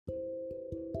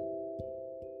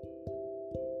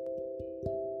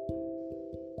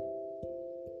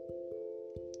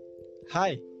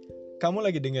Hai, kamu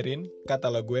lagi dengerin Kata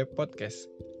Lo Gue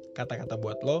Podcast. Kata-kata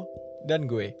buat lo dan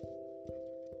gue.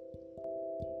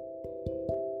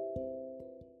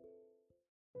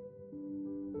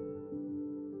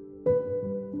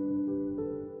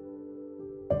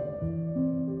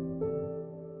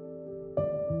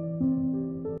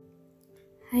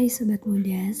 Hai Sobat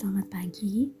Muda, selamat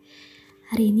pagi.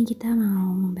 Hari ini kita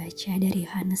mau membaca dari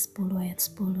Yohanes 10 ayat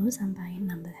 10 sampai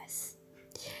 16.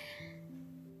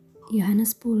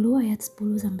 Yohanes 10 ayat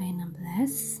 10 sampai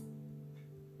 16.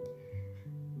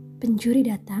 Pencuri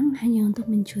datang hanya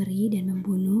untuk mencuri dan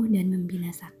membunuh dan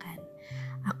membinasakan.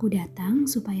 Aku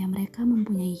datang supaya mereka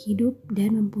mempunyai hidup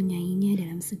dan mempunyainya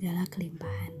dalam segala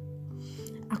kelimpahan.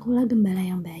 Akulah gembala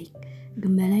yang baik.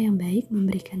 Gembala yang baik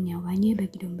memberikan nyawanya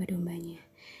bagi domba-dombanya.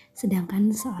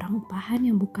 Sedangkan seorang upahan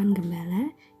yang bukan gembala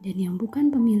dan yang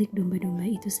bukan pemilik domba-domba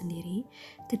itu sendiri,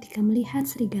 ketika melihat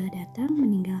serigala datang,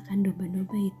 meninggalkan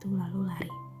domba-domba itu lalu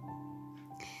lari.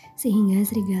 Sehingga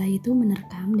serigala itu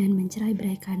menerkam dan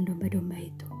mencerai-beraikan domba-domba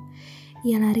itu.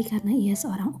 Ia lari karena ia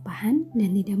seorang upahan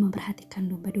dan tidak memperhatikan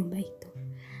domba-domba itu.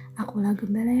 Akulah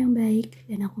gembala yang baik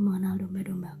dan aku mengenal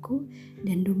domba-dombaku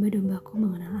dan domba-dombaku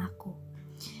mengenal aku.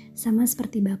 Sama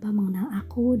seperti Bapa mengenal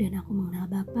aku dan aku mengenal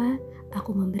Bapa,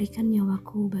 aku memberikan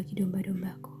nyawaku bagi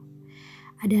domba-dombaku.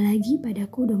 Ada lagi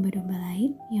padaku domba-domba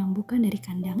lain yang bukan dari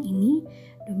kandang ini,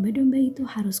 domba-domba itu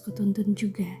harus kutuntun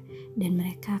juga, dan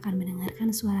mereka akan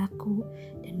mendengarkan suaraku,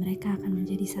 dan mereka akan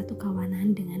menjadi satu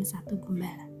kawanan dengan satu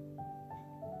gembala.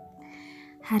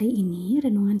 Hari ini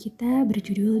renungan kita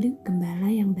berjudul Gembala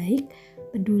yang Baik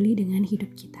Peduli dengan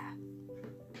Hidup Kita.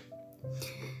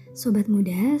 Sobat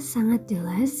muda, sangat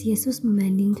jelas Yesus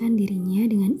membandingkan dirinya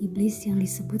dengan iblis yang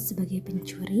disebut sebagai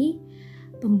pencuri,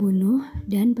 pembunuh,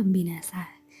 dan pembinasa.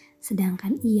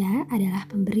 Sedangkan ia adalah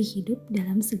pemberi hidup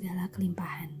dalam segala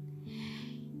kelimpahan.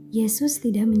 Yesus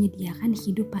tidak menyediakan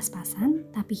hidup pas-pasan,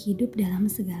 tapi hidup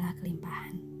dalam segala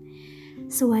kelimpahan.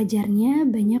 Sewajarnya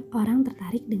banyak orang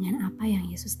tertarik dengan apa yang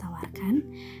Yesus tawarkan,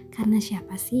 karena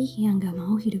siapa sih yang gak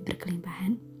mau hidup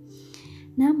berkelimpahan?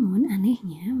 Namun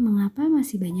anehnya, mengapa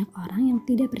masih banyak orang yang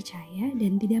tidak percaya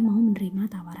dan tidak mau menerima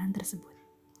tawaran tersebut?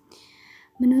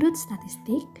 Menurut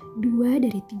statistik, 2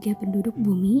 dari 3 penduduk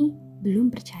bumi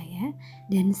belum percaya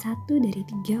dan 1 dari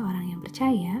 3 orang yang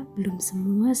percaya belum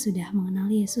semua sudah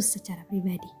mengenal Yesus secara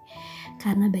pribadi.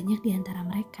 Karena banyak di antara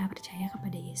mereka percaya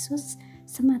kepada Yesus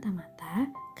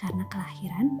semata-mata karena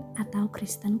kelahiran atau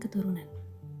Kristen keturunan.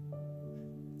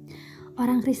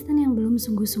 Orang Kristen yang belum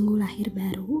sungguh-sungguh lahir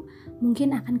baru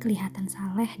mungkin akan kelihatan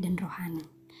saleh dan rohani.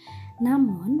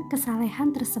 Namun,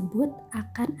 kesalehan tersebut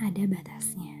akan ada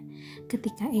batasnya.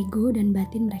 Ketika ego dan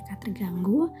batin mereka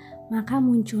terganggu, maka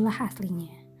muncullah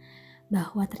aslinya.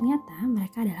 Bahwa ternyata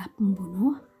mereka adalah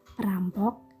pembunuh,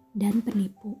 perampok, dan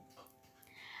penipu.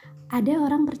 Ada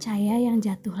orang percaya yang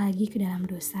jatuh lagi ke dalam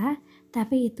dosa,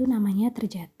 tapi itu namanya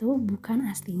terjatuh, bukan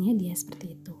aslinya dia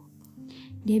seperti itu.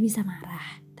 Dia bisa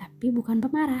marah, tapi bukan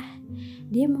pemarah.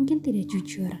 Dia mungkin tidak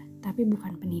jujur, tapi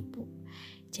bukan penipu.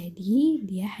 Jadi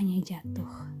dia hanya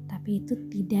jatuh, tapi itu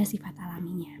tidak sifat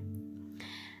alaminya.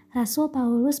 Rasul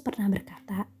Paulus pernah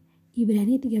berkata,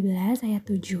 Ibrani 13 ayat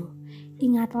 7,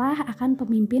 ingatlah akan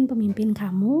pemimpin-pemimpin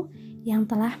kamu yang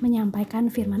telah menyampaikan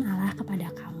firman Allah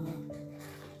kepada kamu.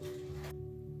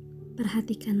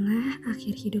 Perhatikanlah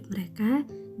akhir hidup mereka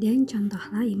dan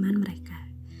contohlah iman mereka.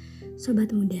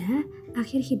 Sobat muda,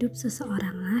 akhir hidup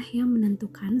seseoranglah yang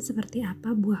menentukan seperti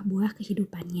apa buah-buah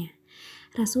kehidupannya.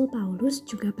 Rasul Paulus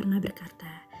juga pernah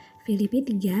berkata, Filipi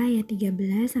 3 ayat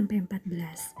 13-14,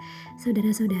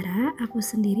 saudara-saudara, aku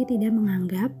sendiri tidak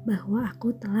menganggap bahwa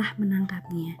aku telah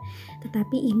menangkapnya,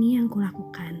 tetapi ini yang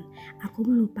kulakukan. Aku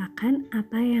melupakan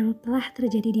apa yang telah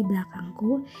terjadi di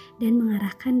belakangku dan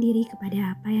mengarahkan diri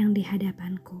kepada apa yang di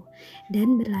hadapanku,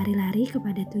 dan berlari-lari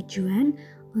kepada tujuan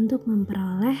untuk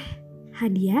memperoleh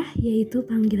hadiah, yaitu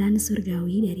panggilan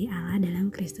surgawi dari Allah dalam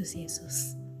Kristus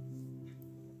Yesus.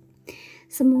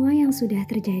 Semua yang sudah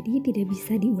terjadi tidak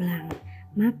bisa diulang,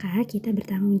 maka kita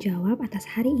bertanggung jawab atas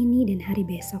hari ini dan hari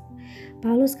besok.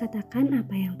 Paulus katakan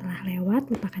apa yang telah lewat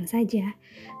lupakan saja.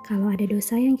 Kalau ada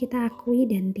dosa yang kita akui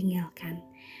dan tinggalkan.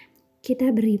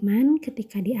 Kita beriman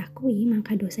ketika diakui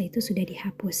maka dosa itu sudah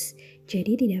dihapus.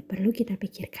 Jadi tidak perlu kita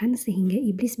pikirkan sehingga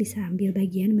iblis bisa ambil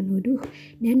bagian menuduh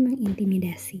dan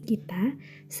mengintimidasi kita,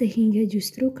 sehingga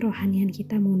justru kerohanian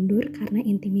kita mundur karena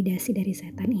intimidasi dari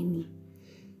setan ini.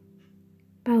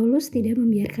 Paulus tidak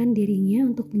membiarkan dirinya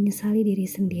untuk menyesali diri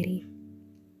sendiri.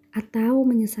 atau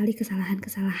menyesali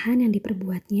kesalahan-kesalahan yang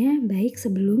diperbuatnya, baik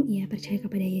sebelum ia percaya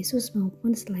kepada Yesus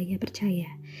maupun setelah ia percaya.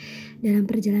 Dalam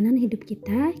perjalanan hidup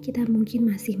kita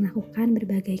mungkin masih melakukan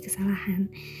berbagai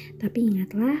kesalahan, tapi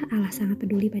ingatlah Allah sangat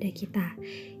peduli pada kita.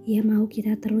 Ia mau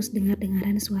kita terus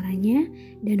dengar-dengaran suaranya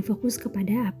dan fokus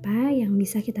kepada apa yang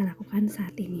bisa kita lakukan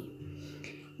saat ini.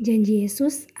 Janji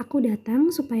Yesus, aku datang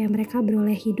supaya mereka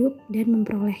beroleh hidup dan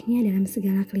memperolehnya dalam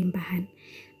segala kelimpahan.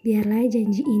 Biarlah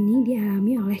janji ini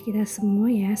dialami oleh kita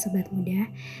semua ya Sobat Muda.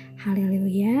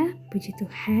 Haleluya, puji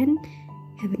Tuhan.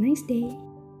 Have a nice day.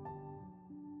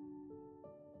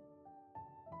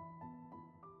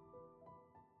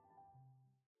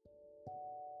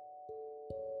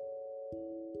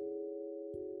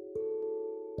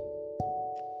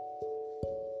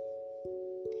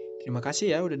 Terima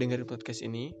kasih ya udah dengerin podcast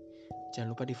ini.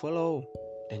 Jangan lupa di follow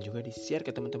dan juga di share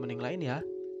ke teman-teman yang lain ya.